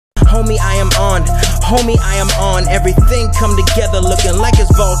Homie, I am on. Homie, I am on. Everything come together looking like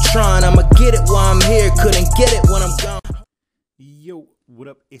it's Voltron. I'ma get it while I'm here, couldn't get it when I'm gone. Yo, what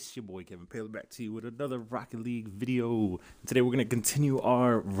up? It's your boy Kevin Paler back to you with another Rocket League video. Today we're gonna continue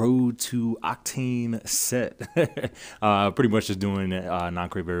our road to Octane set. Pretty much just doing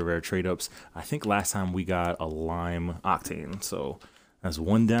Ncvr very rare trade ups. I think last time we got a lime Octane, so that's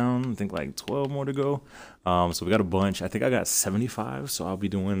one down. I think like 12 more to go. So we got a bunch. I think I got 75, so I'll be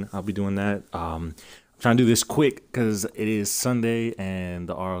doing that. I'm trying to do this quick because it is Sunday and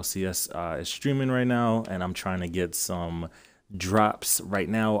the RLCS is streaming right now, and I'm trying to get some drops right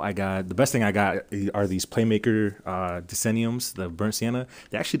now. The best thing I got are these Playmaker Decenniums, the burnt sienna.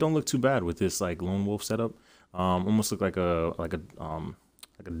 They actually don't look too bad with this like lone wolf setup. Almost look like a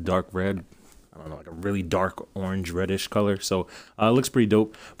dark red. I don't know, like a really dark orange reddish color. So it looks pretty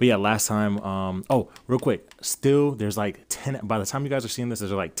dope. But yeah, last time, oh, real quick, still there's like 10, by the time you guys are seeing this,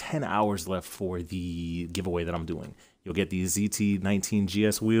 there's like 10 hours left for the giveaway that I'm doing. You'll get these ZT19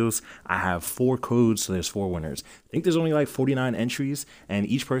 GS wheels. I have 4 codes, so there's 4 winners. I think there's only like 49 entries, and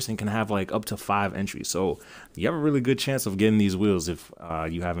each person can have like up to 5 entries. So you have a really good chance of getting these wheels if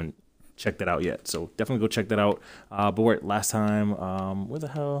you haven't checked that out yet. So definitely go check that out. But wait, last time, where the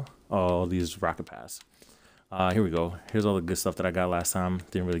hell? Oh, these Rocket Pass. Here we go. Here's all the good stuff that I got last time.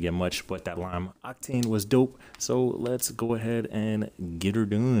 Didn't really get much, but that lime Octane was dope. So let's go ahead and get her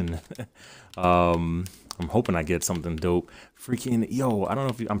done. I'm hoping I get something dope. Freaking, yo, I don't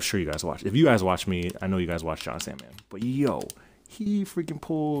know if I'm sure you guys watch. If you guys watch me, I know you guys watch John Sandman. But yo, he freaking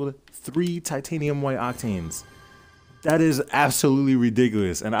pulled 3 titanium white Octanes. That is absolutely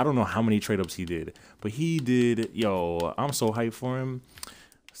ridiculous. And I don't know how many trade-ups he did. But he did, yo, I'm so hyped for him.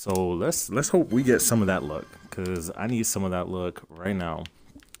 So let's hope we get some of that luck, because I need some of that luck right now.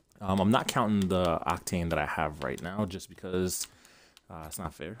 I'm not counting the Octane that I have right now just because it's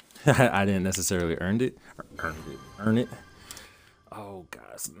not fair. I didn't necessarily earn it. Oh god,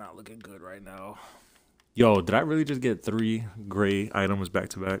 it's not looking good right now. Yo, did I really just get 3 gray items back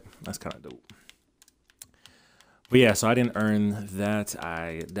to back? That's kind of dope. But yeah, so I didn't earn that.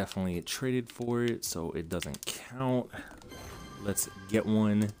 I definitely traded for it, so it doesn't count. Let's get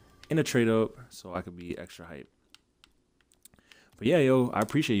one in a trade up so I could be extra hype. But yeah, yo, I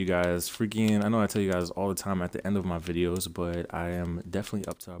appreciate you guys. Freaking, I know I tell you guys all the time at the end of my videos, but I am definitely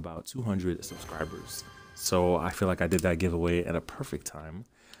up to about 200 subscribers. So I feel like I did that giveaway at a perfect time.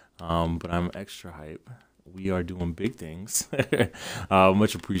 But I'm extra hype. We are doing big things.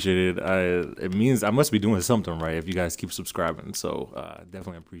 Much appreciated. It means I must be doing something right if you guys keep subscribing. So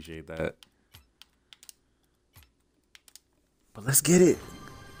definitely appreciate that. But let's get it.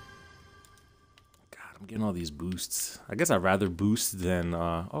 God, I'm getting all these boosts. I guess I'd rather boost than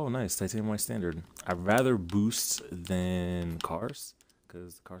oh nice, titanium white standard. I'd rather boost than cars,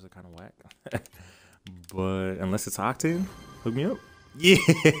 because the cars are kind of whack. But unless it's Octane, hook me up. Yeah,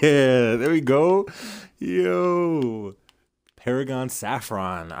 there we go. Yo, Paragon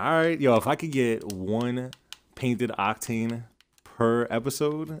Saffron. All right, yo, if I could get 1 painted Octane per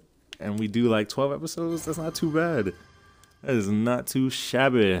episode and we do like 12 episodes, that's not too bad. That is not too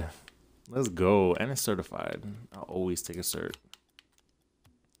shabby. Let's go. And it's certified. I'll always take a cert.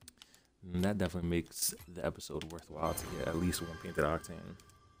 And that definitely makes the episode worthwhile to get at least 1 painted Octane.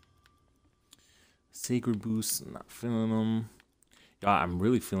 Sacred boosts, not feeling them. I'm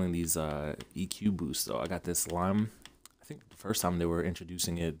really feeling these EQ boosts though. I got this lime. I think the first time they were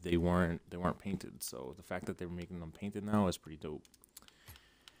introducing it, they weren't painted. So the fact that they're making them painted now is pretty dope.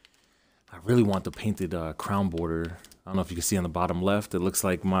 I really want the painted crown border. I don't know if you can see on the bottom left. It looks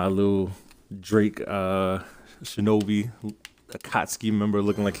like my little Drake Shinobi Akatsuki member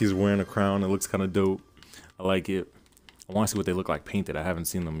looking like he's wearing a crown. It looks kind of dope. I like it. I want to see what they look like painted. I haven't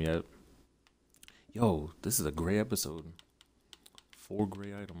seen them yet. Yo, this is a gray episode. 4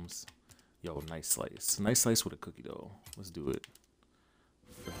 gray items. Yo, nice slice. Nice slice with a cookie though. Let's do it.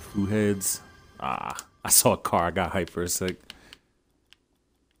 For the food heads. I saw a car. I got hyped for a sec.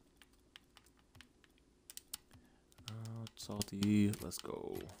 Salty. Let's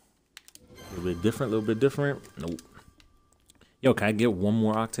go. A little bit different. Nope. Yo, can I get 1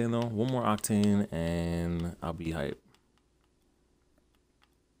 more Octane though? 1 more Octane and I'll be hyped.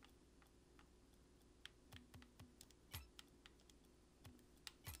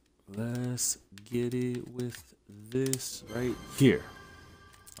 Let's get it with this right here.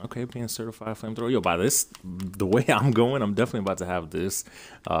 Okay, being certified flamethrower. Yo, by this, the way I'm going, I'm definitely about to have this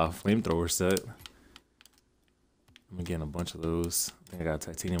flamethrower set. I'm getting a bunch of those. I think I got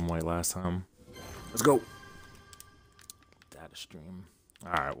titanium white last time. Let's go. Data stream.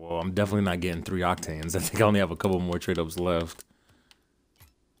 All right, well, I'm definitely not getting 3 Octanes. I think I only have a couple more trade-ups left.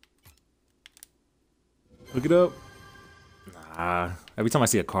 Hook it up. Nah. Every time I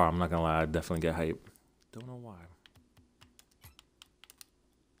see a car, I'm not gonna lie, I definitely get hype. Don't know why.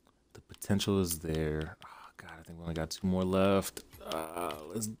 The potential is there. Oh, God, I think we only got 2 more left.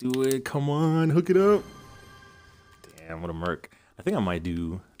 Let's do it. Come on, hook it up. Damn, what a merc. I think I might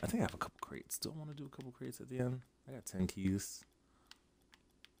do. I think I have a couple crates. Do I want to do a couple crates at the end? I got 10 keys.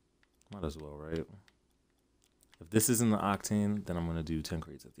 Might as well, right? If this isn't the Octane, then I'm gonna do 10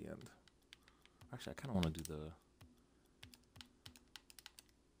 crates at the end. Actually, I kind of want to do the.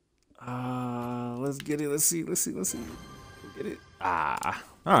 Let's get it. Let's see. We'll get it. All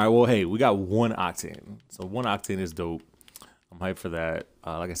right. Well, hey, we got 1 Octane. So 1 Octane is dope. I'm hyped for that.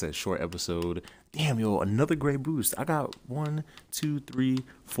 Like I said, short episode. Damn, yo, another gray boost. I got 1, 2, 3,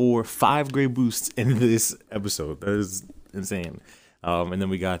 4, 5 gray boosts in this episode. That is insane. And then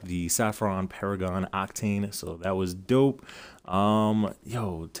we got the Saffron Paragon Octane. So that was dope.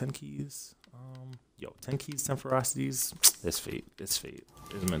 Yo, 10 keys. 10 keys, 10 ferocities. It's fate. It's fate.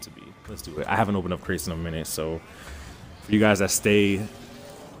 It's meant to be. Let's do it. I haven't opened up crates in a minute. So for you guys that stay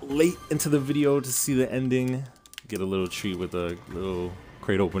late into the video to see the ending, get a little treat with a little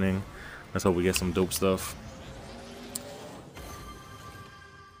crate opening. Let's hope we get some dope stuff.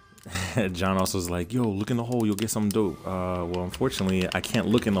 John also was like, yo, look in the hole, you'll get something dope. Well, unfortunately, I can't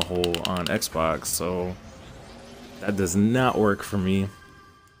look in the hole on Xbox, so that does not work for me.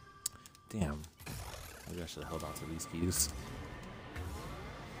 Damn. Maybe I should have held on to these keys.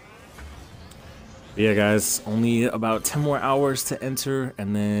 But yeah, guys, only about 10 more hours to enter,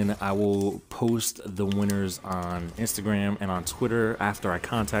 and then I will post the winners on Instagram and on Twitter after I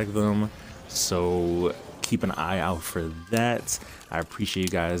contact them. So keep an eye out for that. I appreciate you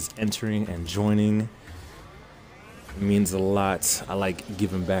guys entering and joining. It means a lot. I like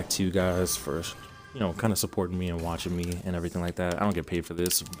giving back to you guys for, kind of supporting me and watching me and everything like that. I don't get paid for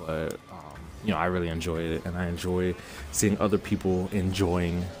this, but I really enjoy it, and I enjoy seeing other people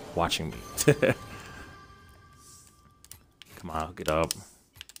enjoying watching me. Come on, hook it up.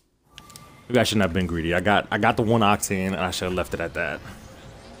 Maybe I shouldn't have been greedy. I got the 1 Octane, and I should have left it at that.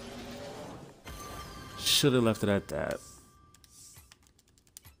 Should have left it at that.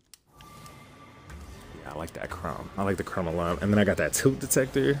 Yeah, I like that crown. I like the crown a lot. And then I got that tilt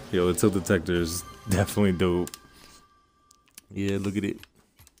detector. Yo, the tilt detector is definitely dope. Yeah, look at it.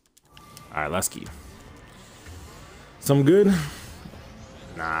 All right, last key. Some good?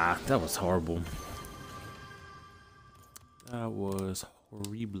 Nah, that was horrible. That was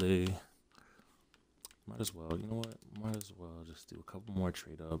horrible. Might as well, you know what? Might as well just do a couple more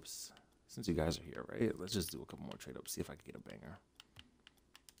trade ups. Since you guys are here, right? Let's just do a couple more trade ups, see if I can get a banger.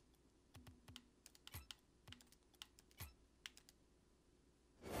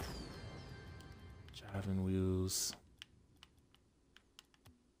 Driving wheels.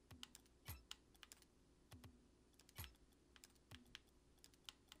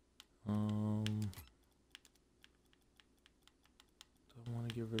 Do I want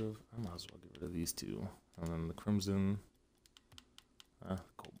to get rid of? I might as well get rid of these 2. And then the crimson.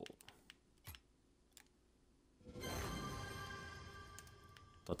 Cobalt.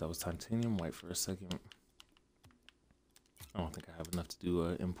 Thought that was titanium white for a second. I don't think I have enough to do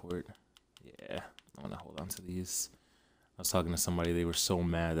an import. Yeah, I'm gonna hold on to these. I was talking to somebody, they were so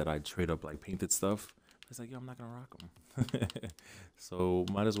mad that I trade up like painted stuff. It's like, yo, I'm not gonna rock them. So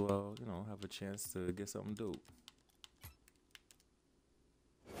might as well, have a chance to get something dope.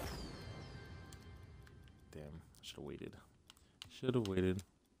 Damn, I should have waited. Should have waited.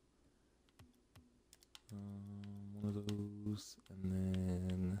 One of those, and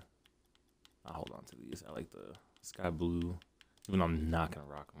then I'll hold on to these. I like the sky blue, even though I'm not gonna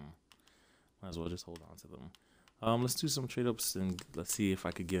rock them. Might as well just hold on to them. Let's do some trade ups and let's see if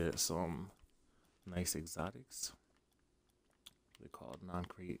I could get some nice exotics. They're called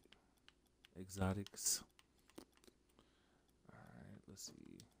non-crate exotics. All right, let's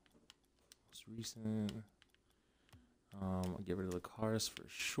see. Most recent. I'll get rid of the cars for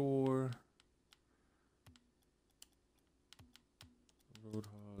sure.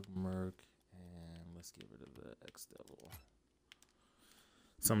 Roadhog, Merc, and let's get rid of the X-Devil.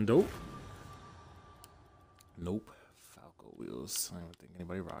 Some dope. Nope. Falco wheels. I don't think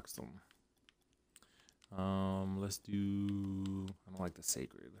anybody rocks them. Let's do. I don't like the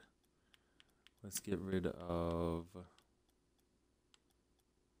sacred. Let's get rid of.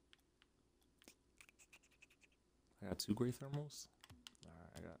 I got 2 gray thermals.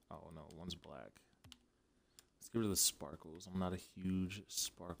 Alright, I got. Oh no, one's black. Let's get rid of the sparkles. I'm not a huge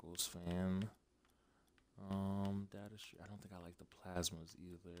sparkles fan. Data stream. I don't think I like the plasmas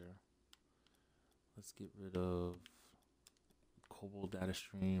either. Let's get rid of cobalt data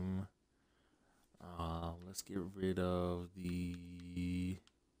stream. Let's get rid of the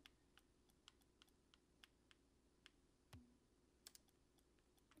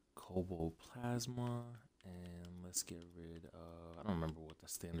Cobalt Plasma, and let's get rid of, I don't remember what the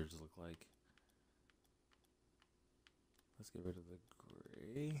standards look like. Let's get rid of the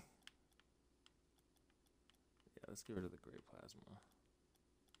gray. Yeah, let's get rid of the gray plasma.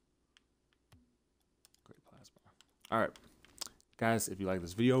 Gray plasma. All right, guys, if you like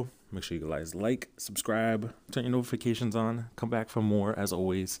this video, make sure you guys like, subscribe, turn your notifications on, come back for more. As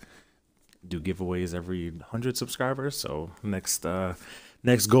always, do giveaways every 100 subscribers. So next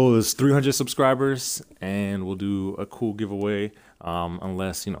goal is 300 subscribers, and we'll do a cool giveaway.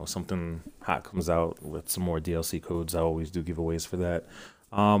 Unless, you know, something hot comes out with some more DLC codes, I always do giveaways for that.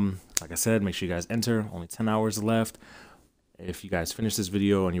 Like I said, make sure you guys enter. Only 10 hours left. If you guys finish this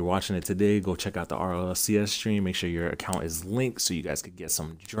video and you're watching it today, go check out the RLCS stream. Make sure your account is linked so you guys could get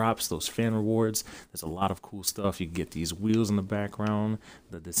some drops, those fan rewards. There's a lot of cool stuff. You can get these wheels in the background,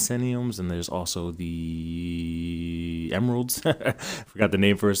 the Decenniums, and there's also the Emeralds. Forgot the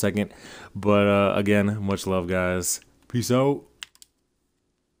name for a second. But again, much love, guys. Peace out.